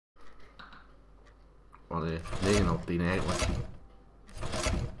Allee, 9 op 10 eigenlijk.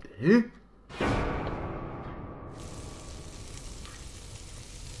 Huh?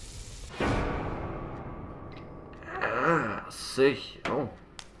 Ah, zeg. Oh.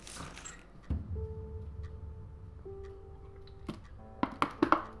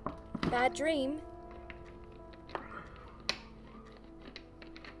 Bad dream.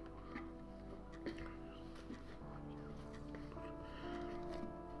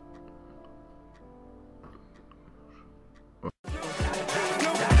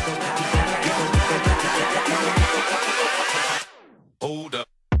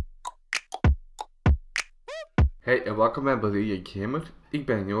 Hey en welkom bij Belegen Gamer. Ik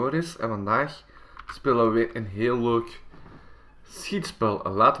ben Joris en vandaag spelen we weer een heel leuk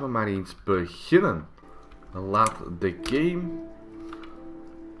schietspel. Laten we maar eens beginnen. Laat de game.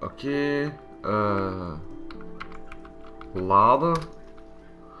 Oké. Laden.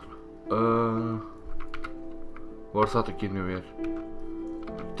 Waar zat ik hier nu weer?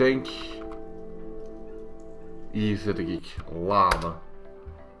 Ik denk. Hier zit ik. Laden.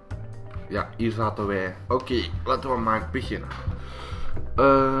 Ja, hier zaten wij. Oké, laten we maar beginnen.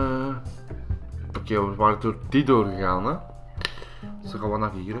 Oké, we waren door die doorgegaan, hè. Dus dan gaan we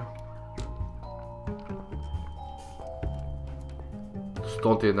naar hier.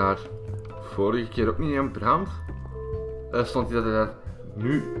 Stond hij daar vorige keer ook niet in brand? Stond hij daar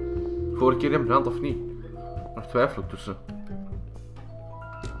nu vorige keer in brand of niet? Nog twijfel ik tussen.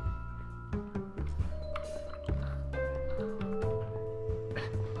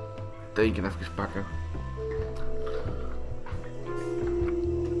 Teken even pakken.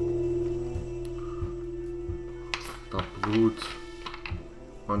 Dat bloed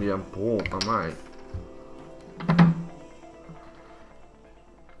van die ampol aan mij.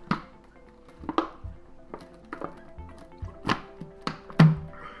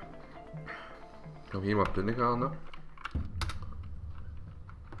 Gaan we hier maar binnen gaan, hè?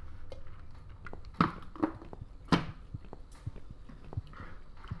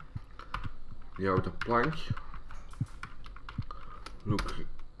 Die oude plank. Look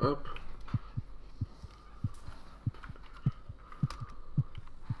up.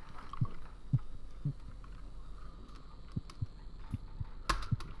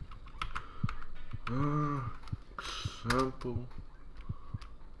 Example.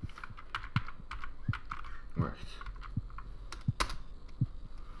 Wacht.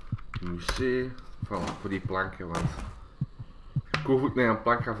 Museum. Voilà, voor die planken, want ik hoef ook met een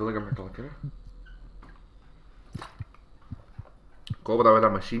plank gaan veel gemakkelijker. Hè? Ik hoop dat we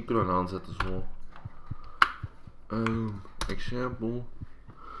dat machine kunnen aanzetten zo. Example.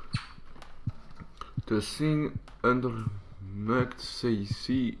 The thing underneath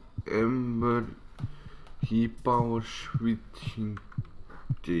CC Ember He power switching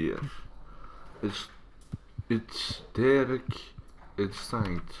there. It's dark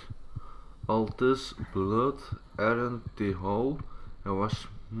inside. All this blood around the hole and was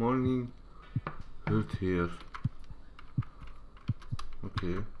morning hurt here.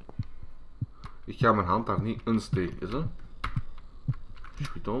 Oké. Ik ga mijn hand daar niet insteken, hè.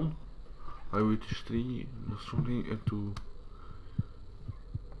 Schiet on. I will destroy the something into.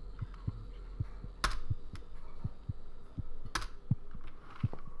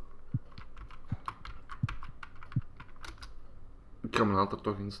 Ik ga mijn hand er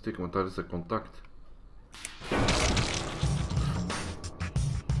toch insteken, want daar is de contact.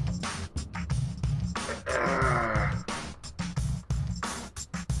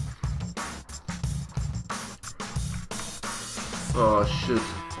 Oh shit.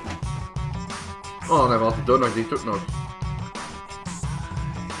 Oh, dan valt die door nog dicht ook nog.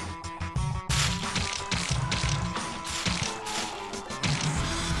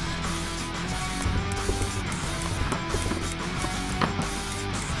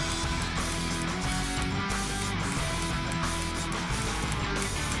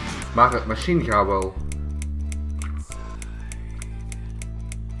 Maar het machine gaat wel.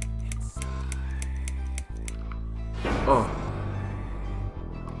 Oh.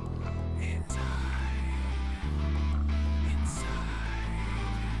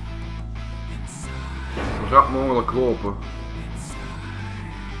 Zo rap mogelijk lopen.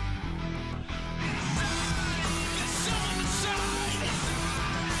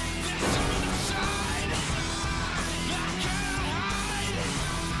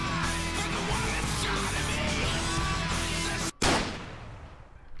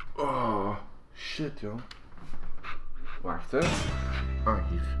 Oh, shit joh. Wacht hè. Ah,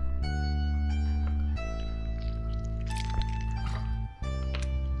 hier.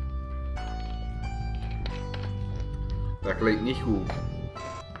 Dat klinkt niet goed.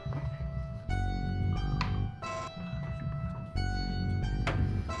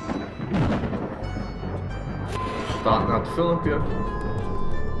 Staat naar het filmpje.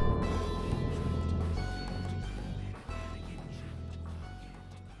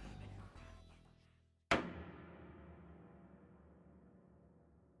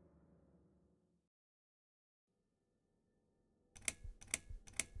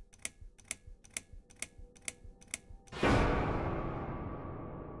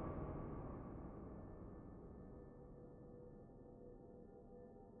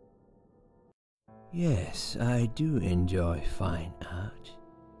 Yes, I do enjoy fine art.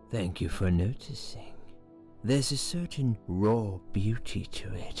 Thank you for noticing. There's a certain raw beauty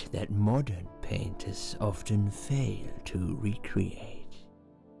to it that modern painters often fail to recreate.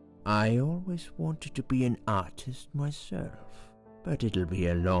 I always wanted to be an artist myself, but it'll be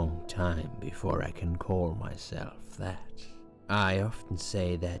a long time before I can call myself that. I often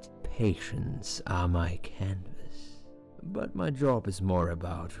say that patients are my canvas, but my job is more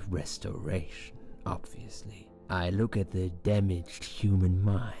about restoration. Obviously, I look at the damaged human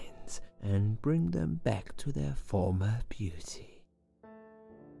minds and bring them back to their former beauty.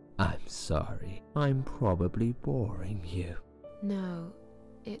 I'm sorry, I'm probably boring you. No,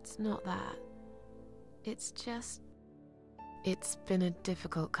 it's not that. It's just... It's been a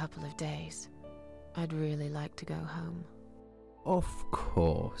difficult couple of days. I'd really like to go home. Of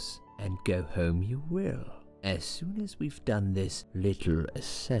course, and go home you will. As soon as we've done this little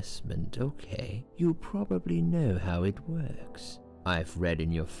assessment, okay, you probably know how it works. I've read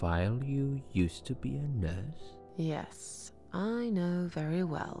in your file you used to be a nurse. Yes, I know very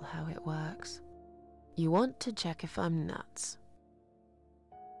well how it works. You want to check if I'm nuts.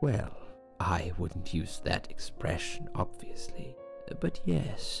 Well, I wouldn't use that expression, obviously. But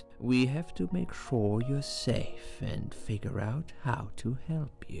yes, we have to make sure you're safe and figure out how to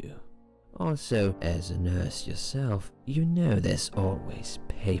help you. Also, as a nurse yourself, you know there's always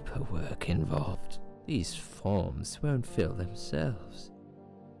paperwork involved. These forms won't fill themselves.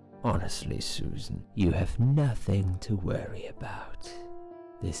 Honestly, Susan, you have nothing to worry about.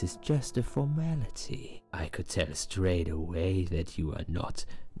 This is just a formality. I could tell straight away that you are not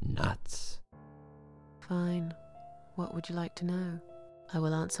nuts. Fine. What would you like to know? I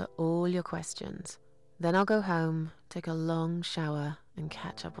will answer all your questions. Then I'll go home, take a long shower, and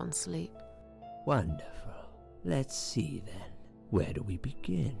catch up on sleep. Wonderful. Let's see then. Where do we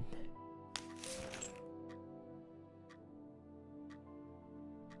begin?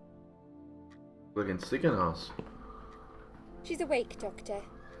 We're in het ziekenhuis. She's awake, Doctor.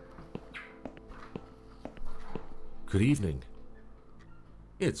 Good evening.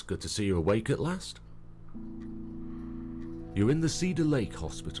 It's good to see you awake at last. You're in the Cedar Lake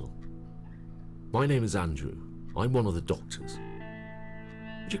Hospital. My name is Andrew. I'm one of the doctors.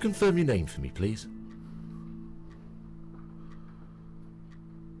 Would you confirm your name for me, please?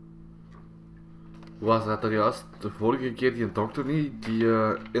 Was dat er juist de vorige keer die dokter niet, die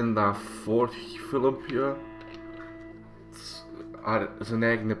in dat vorige filmpje zijn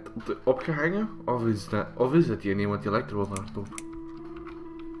eigen heeft opgehangen? Of is het hier iemand die lijkt er wel hard op?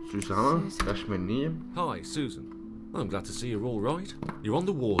 Susanne, dat is mijn naam. Hi, Susan. I'm glad to see you're all right. You're on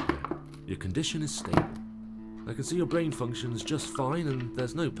the ward now. Your condition is stable. I can see your brain functions just fine and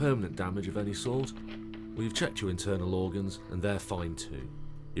there's no permanent damage of any sort. We've checked your internal organs and they're fine too.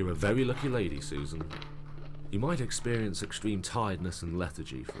 You're a very lucky lady, Susan. You might experience extreme tiredness and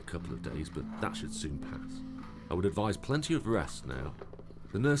lethargy for a couple of days, but that should soon pass. I would advise plenty of rest now.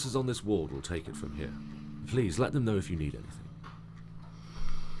 The nurses on this ward will take it from here. Please let them know if you need anything.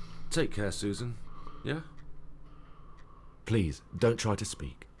 Take care, Susan. Yeah? Please, don't try to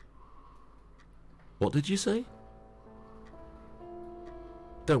speak. What did you say?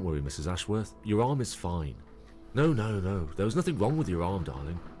 Don't worry, Mrs. Ashworth. Your arm is fine. No. There was nothing wrong with your arm,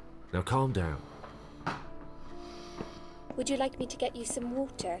 darling. Now calm down. Would you like me to get you some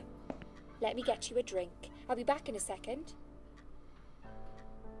water? Let me get you a drink. I'll be back in a second.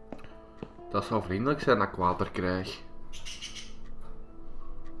 Dat zou vriendelijk zijn dat ik water krijg.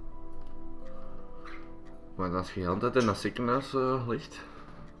 Maar als je altijd in dat ziekenhuis ligt.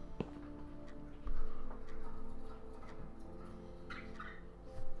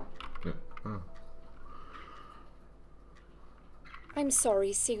 Ja. Ah. I'm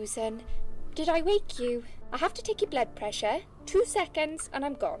sorry, Susan. Did I wake you? I have to take your blood pressure. 2 seconds and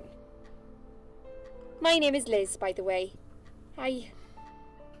I'm gone. My name is Liz, by the way. I'm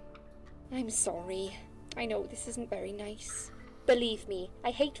sorry. I know this isn't very nice. Believe me,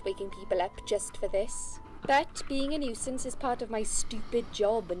 I hate waking people up just for this. But being a nuisance is part of my stupid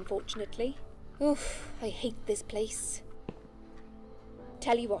job, unfortunately. Oof, I hate this place.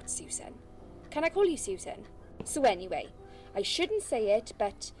 Tell you what, Susan. Can I call you Susan? So anyway, I shouldn't say it,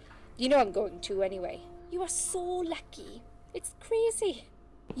 but you know I'm going to anyway. You are so lucky. It's crazy.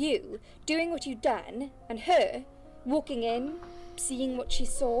 You doing what you'd done, and her walking in, seeing what she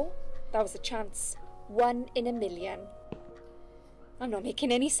saw. That was a chance. 1 in a million. I'm not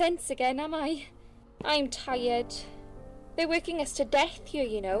making any sense again, am I? I'm tired. They're working us to death here,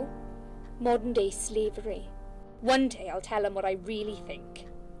 you know. Modern day slavery. One day I'll tell them what I really think.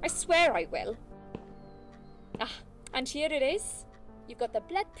 I swear I will. Ah, and here it is. You've got the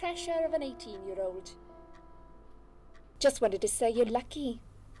blood pressure of an 18-year-old. Just wanted to say you're lucky,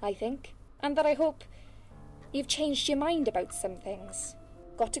 I think. And that I hope you've changed your mind about some things.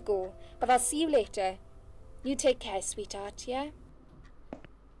 Got to go, but I'll see you later. You take care, sweetheart, yeah?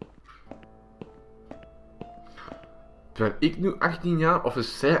 Ben ik nu 18 jaar of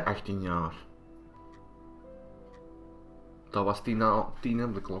is zij 18 jaar? Dat was 10 op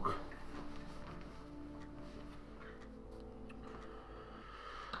de klok.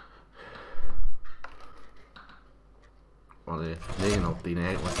 Allee, 9 op 10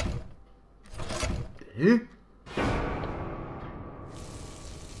 eigenlijk. Huh?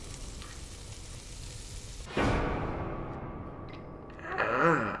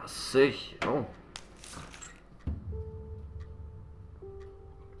 Ah, zeg. Oh.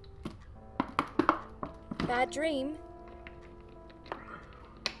 Bad dream.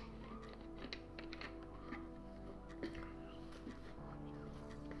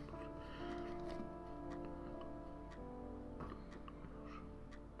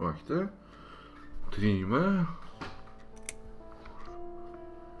 Wacht hè. Dreamen.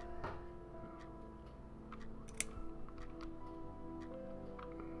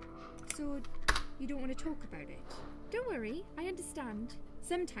 So, you don't want to talk about it? Don't worry, I understand.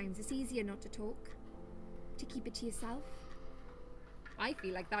 Sometimes it's easier not to talk. To keep it to yourself. I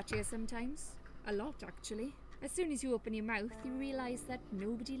feel like that here sometimes. A lot, actually. As soon as you open your mouth, you realise that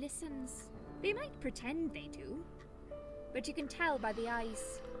nobody listens. They might pretend they do, but you can tell by the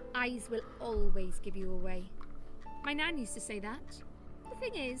eyes. Eyes will always give you away. My nan used to say that. The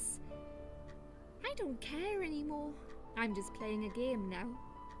thing is, I don't care anymore. I'm just playing a game now.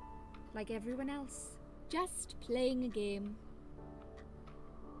 Like everyone else. Just playing a game.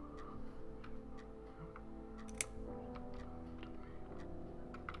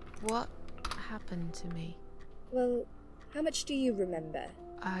 What happened to me? Well, how much do you remember?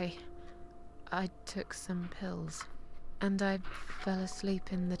 I took some pills, and I fell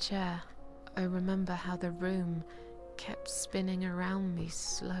asleep in the chair. I remember how the room kept spinning around me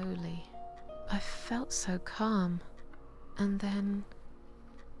slowly. I felt so calm, and then...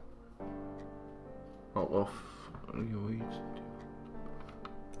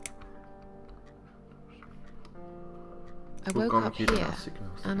 I woke up here,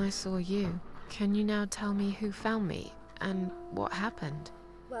 and I saw you. Can you now tell me who found me, and what happened?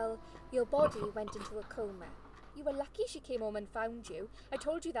 Well, your body went into a coma. You were lucky she came home and found you. I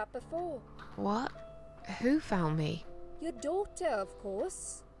told you that before. What? Who found me? Your daughter, of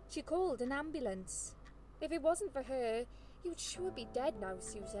course. She called an ambulance. If it wasn't for her, you'd sure be dead now,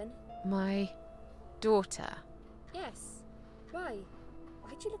 Susan. My daughter? Yes. Why?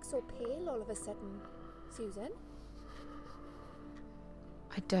 Why'd you look so pale all of a sudden, Susan?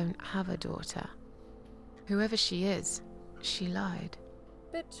 I don't have a daughter. Whoever she is, she lied.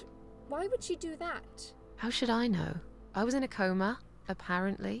 But why would she do that? How should I know? I was in a coma,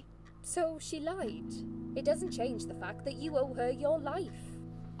 apparently. So she lied. It doesn't change the fact that you owe her your life.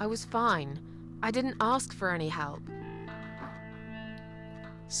 I was fine. I didn't ask for any help.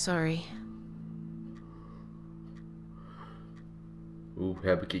 Sorry. Hoe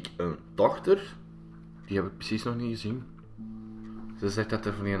heb ik een dochter? Die heb ik precies nog niet gezien. Ze zegt dat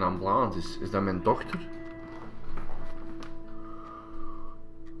er van een ambulance is. Is dat mijn dochter?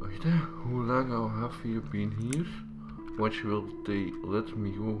 Wacht hè. Hoe lang have you been here? What will they let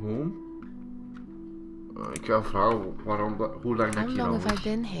me go home? Ik ga vragen hoe lang dat ik hier al How long have I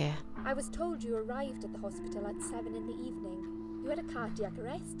been here? I was told you arrived at the hospital at 7 in the evening. You had a cardiac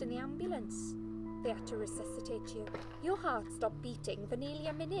arrest in the ambulance. They had to resuscitate you. Your heart stopped beating for nearly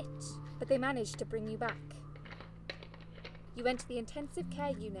a minute, but they managed to bring you back. You went to the intensive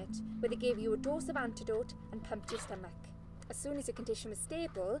care unit, where they gave you a dose of antidote and pumped your stomach. As soon as your condition was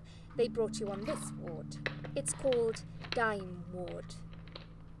stable, they brought you on this ward. It's called Dime Ward.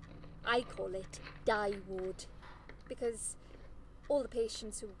 I call it Die Ward, because all the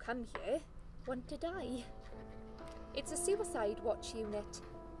patients who come here want to die. It's a suicide watch unit.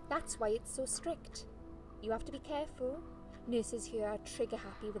 That's why it's so strict. You have to be careful. Nurses here are trigger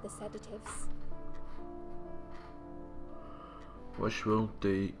happy with the sedatives.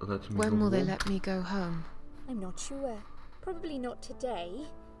 When will they let me go home? I'm not sure. Probably not today.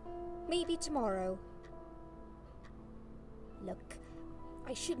 Maybe tomorrow. Look,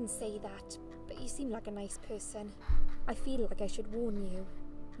 I shouldn't say that, but you seem like a nice person. I feel like I should warn you.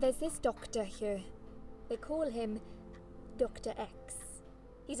 There's this doctor here. They call him Dr. X.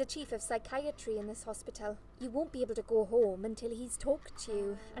 He's a chief of psychiatry in this hospital. You won't be able to go home until he's talked to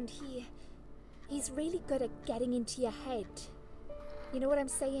you, and he's really good at getting into your head. You know what I'm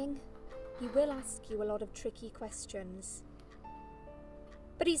saying? He will ask you a lot of tricky questions.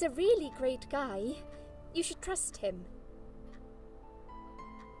 But he's a really great guy. You should trust him.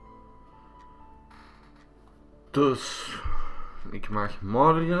 Dus, ik mag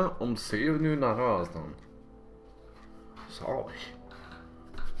morgen om 7 uur naar huis dan. Zalig.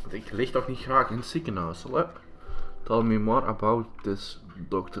 Want ik lig toch niet graag in het ziekenhuis, hè? Tell me more about this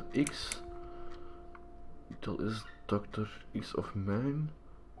Dr. X. Tell is Dr. X of mine.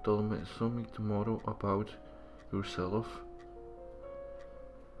 Tell me something tomorrow about yourself.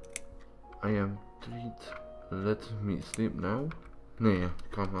 I am treat. Let me sleep now. Nee, ik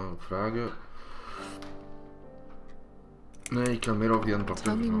kan maar vragen. Nee, ik kan meer over die dokter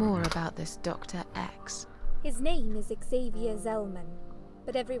Tell me vragen. more about this Dr. X. His name is Xavier Zellman,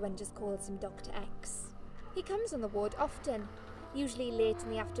 but everyone just calls him Dr. X. He comes on the ward often, usually late in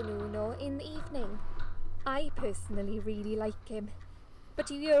the afternoon or in the evening. I personally really like him, but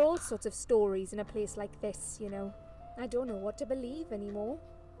you hear all sorts of stories in a place like this, you know. I don't know what to believe anymore.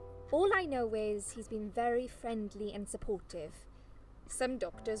 All I know is he's been very friendly and supportive. Some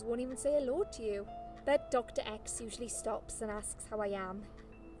doctors won't even say hello to you, but Dr. X usually stops and asks how I am.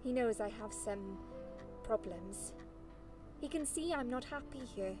 He knows I have some problems. He can see I'm not happy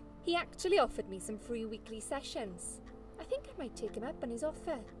here. He actually offered me some free weekly sessions. I think I might take him up on his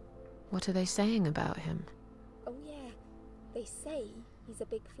offer. What are they saying about him? Oh yeah, they say he's a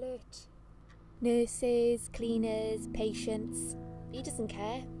big flirt. Nurses, cleaners, patients. He doesn't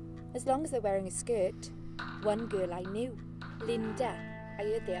care, as long as they're wearing a skirt. One girl I knew, Linda, I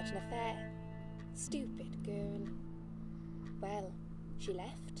heard they had an affair. Stupid girl. Well, she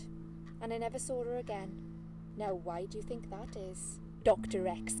left, and I never saw her again. Now why do you think that is? Dr.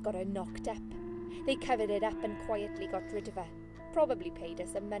 X got her knocked up. They covered it up and quietly got rid of her. Probably paid her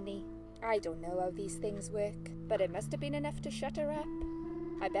some money. I don't know how these things work, but it must have been enough to shut her up.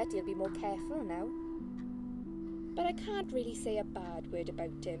 I bet he'll be more careful now. But I can't really say a bad word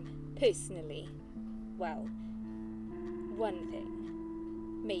about him, personally. Well, one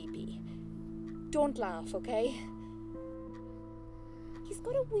thing. Maybe. Don't laugh, okay? He's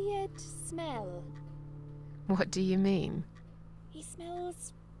got a weird smell. What do you mean? He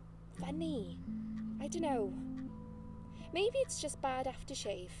smells funny. I don't know. Maybe it's just bad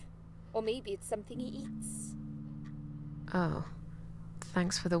aftershave. Or maybe it's something he eats. Oh,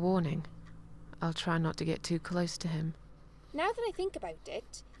 thanks for the warning. I'll try not to get too close to him. Now that I think about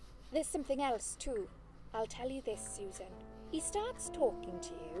it, there's something else too. I'll tell you this, Susan. He starts talking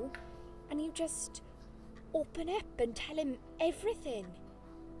to you, and you just open up and tell him everything.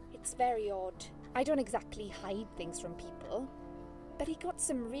 It's very odd. I don't exactly hide things from people, but he got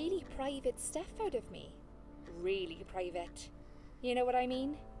some really private stuff out of me. Really private. You know what I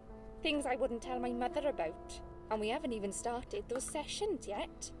mean? Things I wouldn't tell my mother about. And we haven't even started those sessions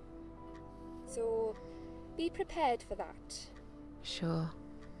yet. So, be prepared for that. Sure.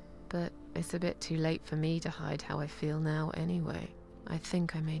 But it's a bit too late for me to hide how I feel now anyway. I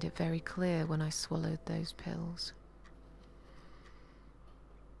think I made it very clear when I swallowed those pills.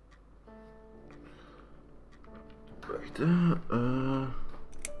 Wacht,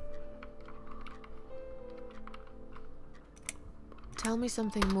 Tell me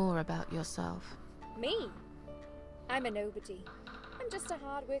something more about yourself. Me? I'm a nobody. I'm just a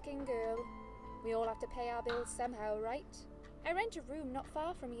hard-working girl. We all have to pay our bills somehow, right? I rent a room not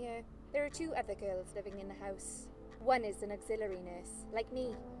far from here. There are 2 other girls living in the house. One is an auxiliary nurse, like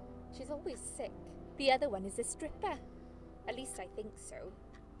me. She's always sick. The other one is a stripper. At least I think so.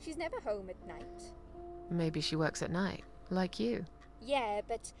 She's never home at night. Maybe she works at night, like you. Yeah,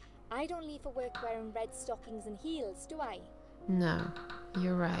 but I don't leave for work wearing red stockings and heels, do I? No,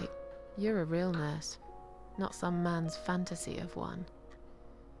 you're right. You're a real nurse, not some man's fantasy of one.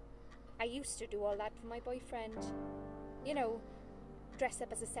 I used to do all that for my boyfriend. You know, dress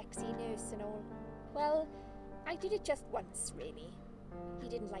up as a sexy nurse and all. Well, I did it just once, really. He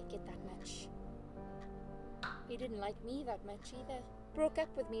didn't like it that much. He didn't like me that much either. Broke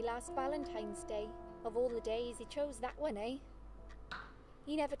up with me last Valentine's Day. Of all the days, he chose that one, eh?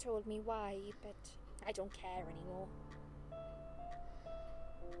 He never told me why, but I don't care anymore.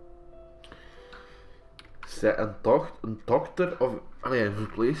 Zij een dokter of een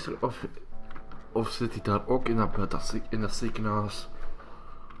verpleegster of zit hij daar ook in dat ziekenhuis?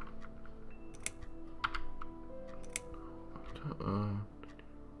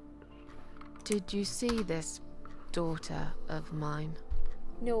 Did you see this daughter of mine?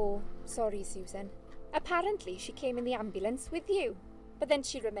 No, sorry, Susan. Apparently she came in the ambulance with you, but then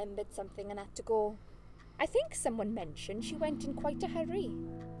she remembered something and had to go. I think someone mentioned she went in quite a hurry.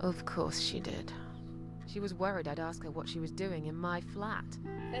 Of course she did. She was worried I'd ask her what she was doing in my flat.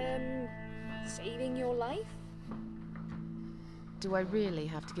 Saving your life? Do I really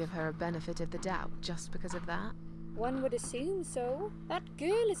have to give her a benefit of the doubt just because of that? One would assume so. That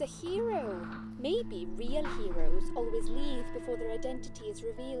girl is a hero. Maybe real heroes always leave before their identity is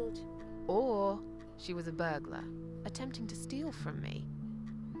revealed. Or she was a burglar, attempting to steal from me.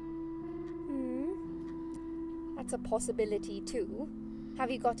 That's a possibility too. Have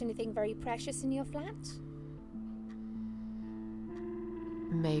you got anything very precious in your flat?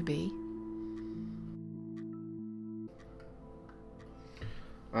 Maybe.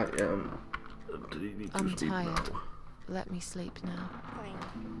 I'm tired. Now. Let me sleep now.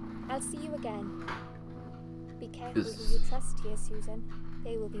 Fine. I'll see you again. Be careful who you trust here, Susan.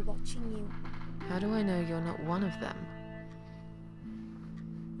 They will be watching you. How do I know you're not one of them?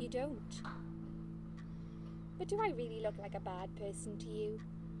 You don't. But do I really look like a bad person to you?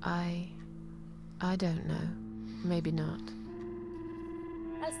 I don't know. Maybe not.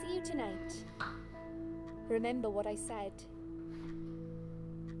 I'll see you tonight. Remember what I said.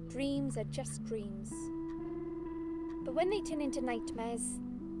 Dreams are just dreams. But when they turn into nightmares,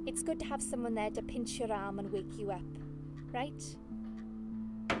 it's good to have someone there to pinch your arm and wake you up, right?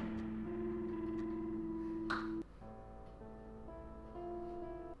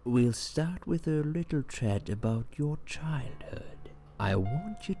 We'll start with a little chat about your childhood. I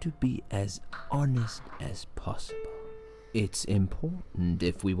want you to be as honest as possible. It's important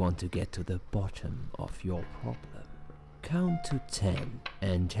if we want to get to the bottom of your problem. Count to 10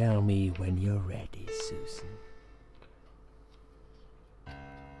 and tell me when you're ready, Susan.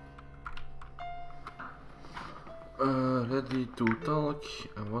 Ready to talk.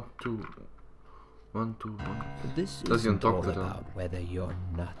 I want to. This Does isn't all talk about whether you're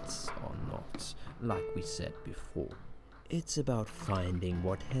nuts or not, like we said before. It's about finding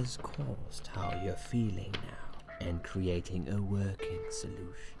what has caused how you're feeling now and creating a working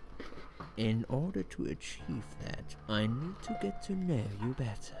solution. In order to achieve that, I need to get to know you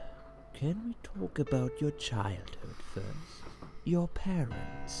better. Can we talk about your childhood first? Your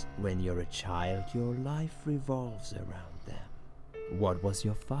parents. When you're a child, your life revolves around them. What was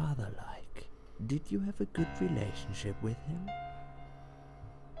your father like? Did you have a good relationship with him?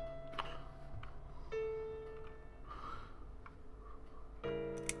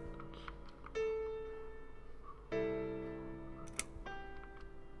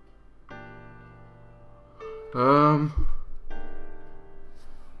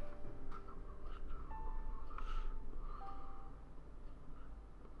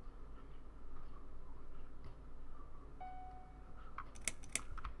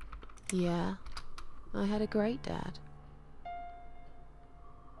 Yeah, I had a great dad.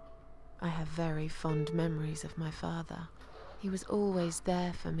 I have very fond memories of my father. He was always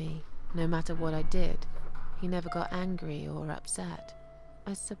there for me, no matter what I did. He never got angry or upset.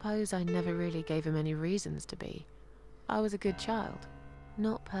 I suppose I never really gave him any reasons to be. I was a good child,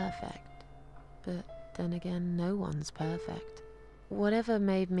 not perfect. But then again, no one's perfect. Whatever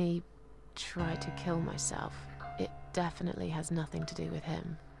made me try to kill myself, it definitely has nothing to do with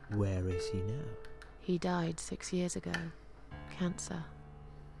him. Where is he now? He died 6 years ago. Cancer.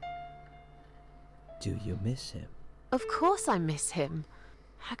 Do you miss him? Of course I miss him.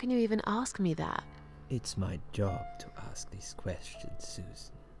 How can you even ask me that? It's my job to ask these questions,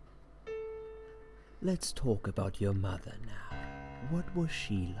 Susan. Let's talk about your mother now. What was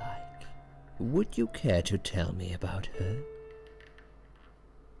she like? Would you care to tell me about her?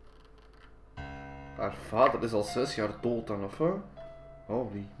 Haar vader is al 6 jaar dood dan, of hè?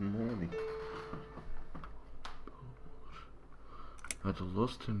 Holy moly. Uit de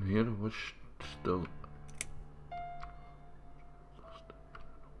lust en hier was stil.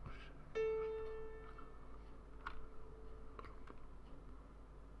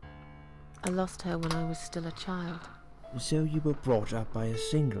 I lost her when I was still a child. So you were brought up by a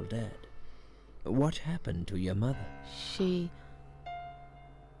single dad. What happened to your mother? She...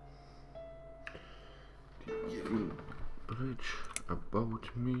 Die bridge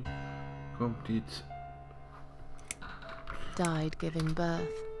about me complete. died giving birth.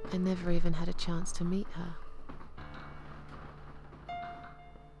 I never even had a chance to meet her.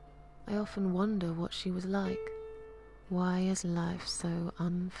 I often wonder what she was like. Why is life so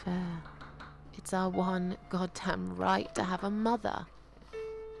unfair? It's our one goddamn right to have a mother.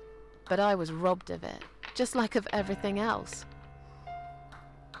 But I was robbed of it, just like of everything else.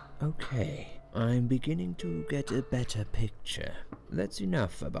 Okay, I'm beginning to get a better picture. That's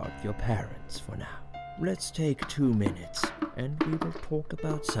enough about your parents for now. Let's take 2 minutes, and we will talk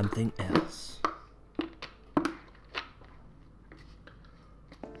about something else.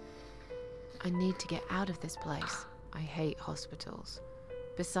 I need to get out of this place. I hate hospitals.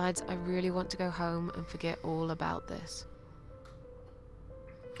 Besides, I really want to go home and forget all about this.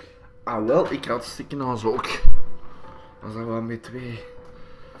 Ah wel, ik had het ziekenhuis ook. We zijn wel met 2.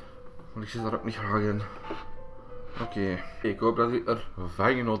 Want ik zit daar ook niet graag in. Oké. Ik hoop dat jullie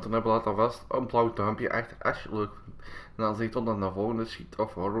ervan genoten hebben. Laat vast een blauw duimpje achter als je het leuk vindt. En dan zeg ik tot aan de volgende schiet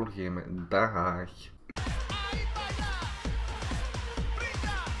of horror game. Dag.